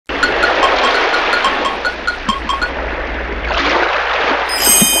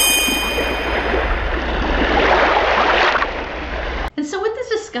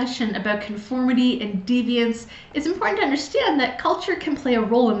discussion about conformity and deviance, it's important to understand that culture can play a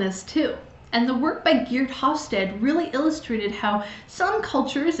role in this too. And the work by Geert Hofstede really illustrated how some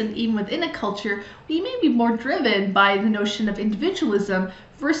cultures, and even within a culture, we may be more driven by the notion of individualism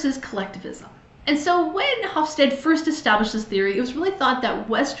versus collectivism. And so when Hofstede first established this theory, it was really thought that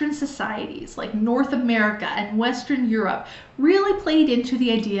Western societies like North America and Western Europe really played into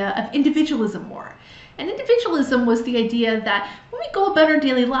the idea of individualism more. And individualism was the idea that when we go about our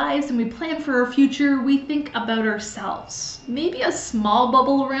daily lives and we plan for our future, we think about ourselves. Maybe a small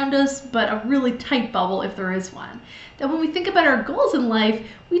bubble around us, but a really tight bubble if there is one. That when we think about our goals in life,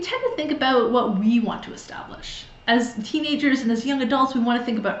 we tend to think about what we want to establish. As teenagers and as young adults, we want to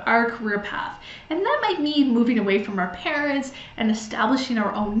think about our career path. And that might mean moving away from our parents and establishing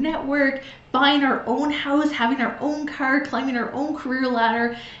our own network, buying our own house, having our own car, climbing our own career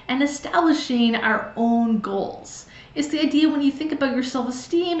ladder, and establishing our own goals. It's the idea when you think about your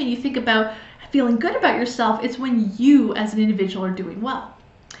self-esteem and you think about feeling good about yourself, it's when you as an individual are doing well.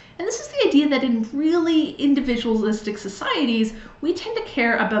 And this is the idea that in really individualistic societies, we tend to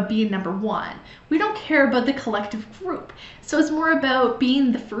care about being number one. We don't care about the collective group. So it's more about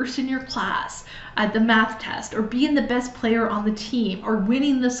being the first in your class at the math test, or being the best player on the team, or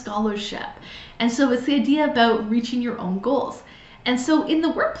winning the scholarship. And so it's the idea about reaching your own goals. And so in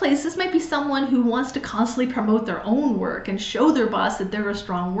the workplace, this might be someone who wants to constantly promote their own work and show their boss that they're a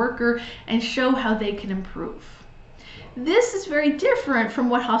strong worker and show how they can improve. This is very different from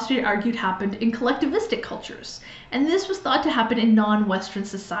what Hofstede argued happened in collectivistic cultures. And this was thought to happen in non-Western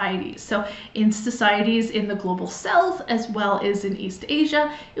societies. So in societies in the global south, as well as in East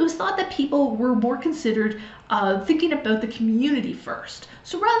Asia, it was thought that people were more considered thinking about the community first.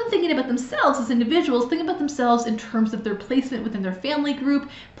 So rather than thinking about themselves as individuals, think about themselves in terms of their placement within their family group,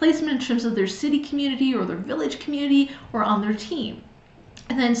 placement in terms of their city community or their village community, or on their team.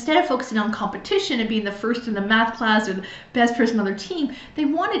 And then instead of focusing on competition and being the first in the math class or the best person on their team, they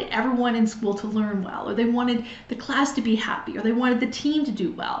wanted everyone in school to learn well, or they wanted the class to be happy, or they wanted the team to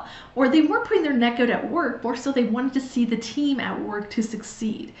do well, or they weren't putting their neck out at work, more so they wanted to see the team at work to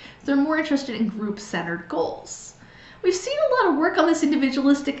succeed. So they're more interested in group-centered goals. We've seen a lot of work on this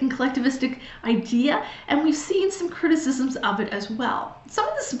individualistic and collectivistic idea, and we've seen some criticisms of it as well. Some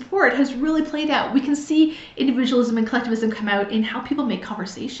of the support has really played out. We can see individualism and collectivism come out in how people make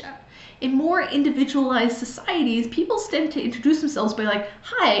conversation. In more individualized societies, people tend to introduce themselves by like,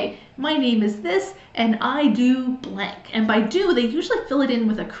 hi, my name is this, and I do blank. And by do, they usually fill it in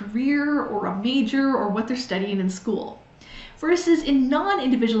with a career or a major or what they're studying in school. Versus in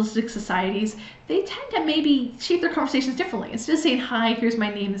non-individualistic societies, they tend to maybe shape their conversations differently. Instead of saying, hi, here's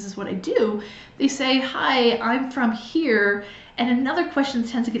my name, this is what I do, they say, hi, I'm from here. And another question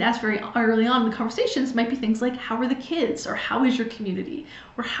that tends to get asked very early on in the conversations might be things like, how are the kids? Or how is your community?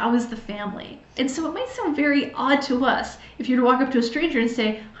 Or how is the family? And so it might sound very odd to us if you were to walk up to a stranger and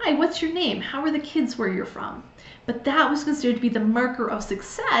say, hi, what's your name? How are the kids where you're from? But that was considered to be the marker of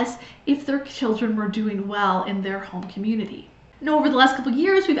success if their children were doing well in their home community. Now, over the last couple of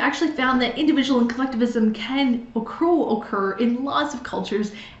years, we've actually found that individual and collectivism can occur in lots of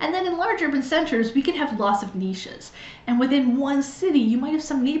cultures, and then in large urban centers, we can have lots of niches. And within one city, you might have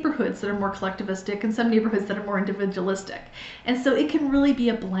some neighborhoods that are more collectivistic and some neighborhoods that are more individualistic. And so it can really be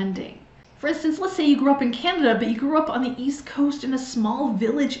a blending. For instance, let's say you grew up in Canada, but you grew up on the East Coast in a small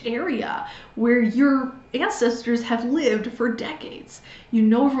village area where your ancestors have lived for decades. You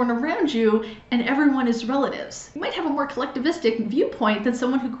know everyone around you, and everyone is relatives. You might have a more collectivistic viewpoint than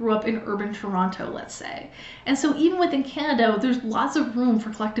someone who grew up in urban Toronto, let's say. And so even within Canada, there's lots of room for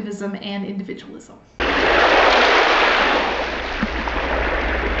collectivism and individualism.